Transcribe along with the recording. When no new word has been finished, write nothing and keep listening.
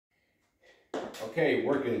Okay,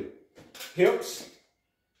 working hips,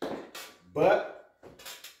 butt,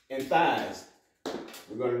 and thighs.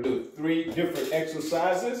 We're going to do 3 different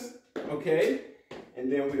exercises, okay?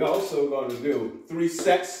 And then we're also going to do 3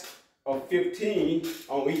 sets of 15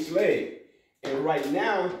 on each leg. And right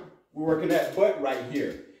now, we're working that butt right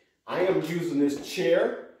here. I am using this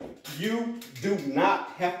chair. You do not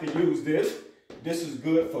have to use this. This is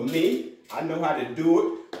good for me. I know how to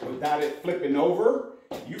do it without it flipping over.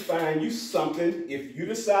 You find you something, if you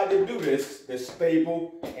decide to do this, that's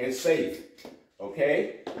stable and safe,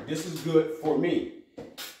 okay? This is good for me,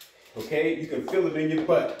 okay? You can feel it in your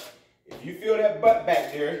butt. If you feel that butt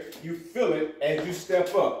back there, you feel it as you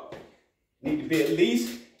step up. Need to be at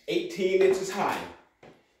least 18 inches high.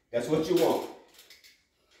 That's what you want.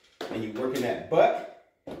 And you're working that butt.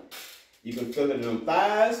 You can feel it in them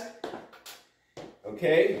thighs,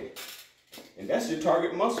 okay? And that's your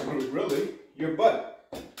target muscle group, really, your butt.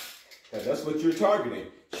 That's what you're targeting.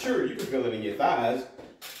 Sure, you can feel it in your thighs,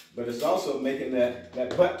 but it's also making that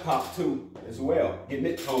butt pop too as well, getting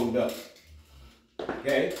it toned up,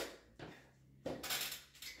 okay?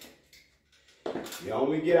 You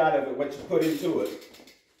only get out of it what you put into it.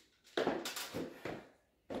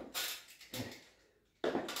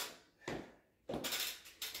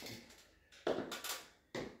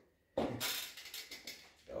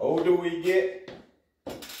 The older we get,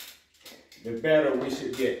 the better we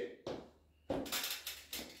should get.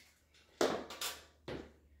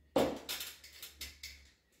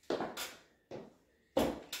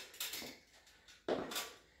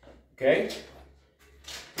 Okay,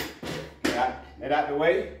 that out the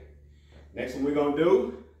way. Next one we're gonna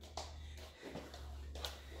do,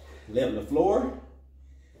 level the floor,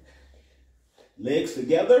 legs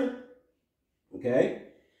together, okay?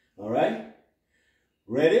 All right,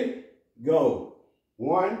 ready, go.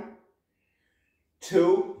 1,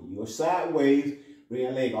 2, you go sideways, bring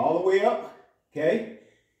your leg all the way up, okay?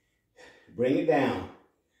 Bring it down.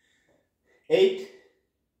 8,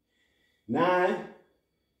 9,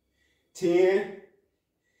 10,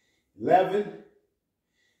 11,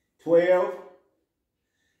 12,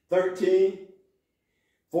 13,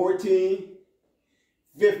 14,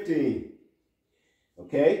 15.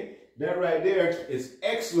 Okay? That right there is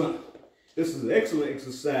excellent. This is an excellent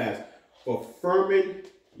exercise for firming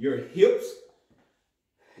your hips,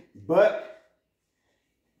 butt.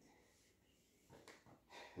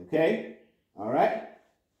 Okay? All right?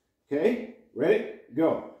 Okay? Ready?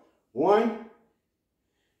 Go. 1,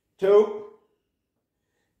 2,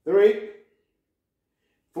 3,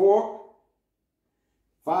 4,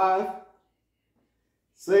 5,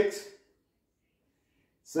 6,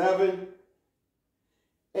 7,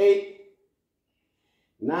 8,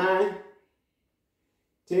 9,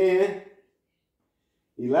 10,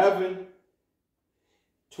 11,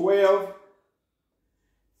 12,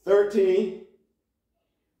 13,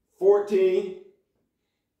 14,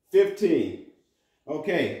 15.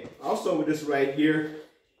 Okay, also with this right here,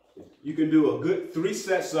 you can do a good 3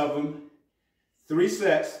 sets of them. 3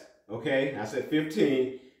 sets, okay? I said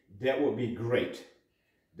 15. That would be great.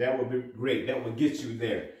 That would be great. That would get you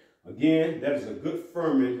there. Again, that is a good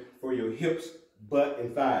firming for your hips, butt,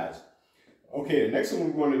 and thighs. Okay, the next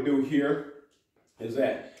one we want to do here is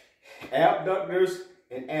that abductors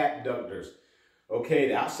and adductors. Okay,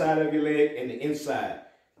 the outside of your leg and the inside.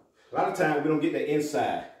 A lot of times we don't get the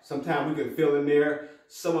inside. Sometimes we can feel in there.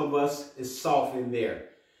 Some of us is soft in there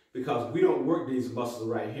because we don't work these muscles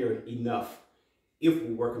right here enough, if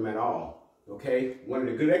we work them at all. Okay, one of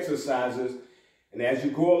the good exercises, and as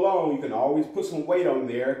you go along, you can always put some weight on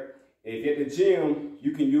there. If you're at the gym,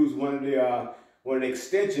 you can use one of the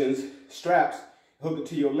extensions, straps, hook it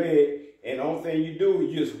to your leg, and the only thing you do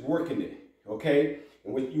is you're just working it. Okay,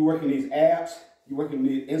 and when you're working these abs, you're working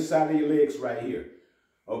the inside of your legs right here.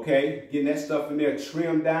 Okay, getting that stuff in there,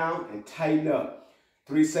 trim down and tighten up.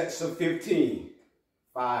 3 sets of 15.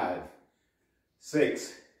 5,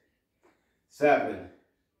 6, 7,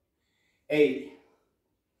 8,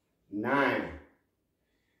 9,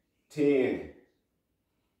 10,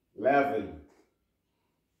 11,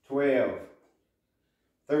 12,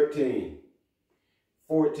 13,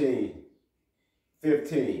 14,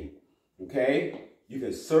 15. Okay? You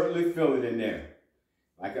can certainly feel it in there.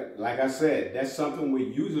 Like I said, that's something we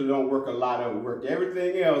usually don't work a lot of. We work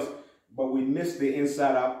everything else, but we miss the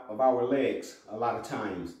inside of our legs a lot of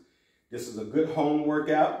times. This is a good home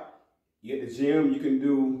workout. You at the gym, you can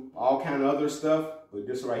do all kind of other stuff, but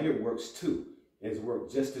this right here works too. And it's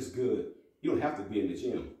worked just as good. You don't have to be in the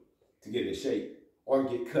gym to get in shape or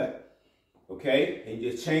get cut. Okay? And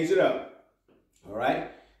just change it up. All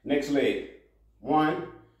right? Next leg. 1,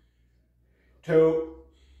 2,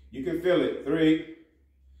 You can feel it. 3,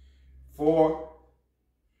 4,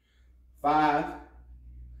 5,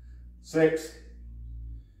 6,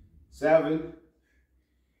 7,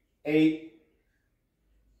 8,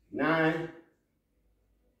 9,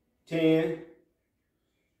 10,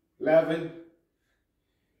 11,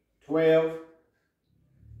 12,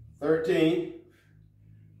 13,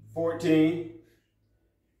 14,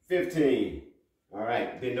 15. All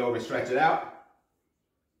right, bend over and stretch it out.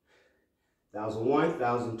 1001,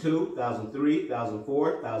 1002, 1003,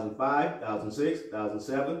 1004, 1005, 1006,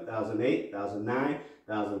 1007, 1008, 1009,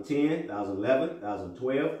 1010, 1011,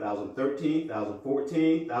 1012, 1013,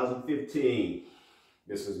 1014, 1015.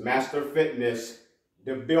 This is Master Fitness,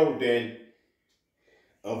 the building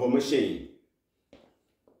of a machine.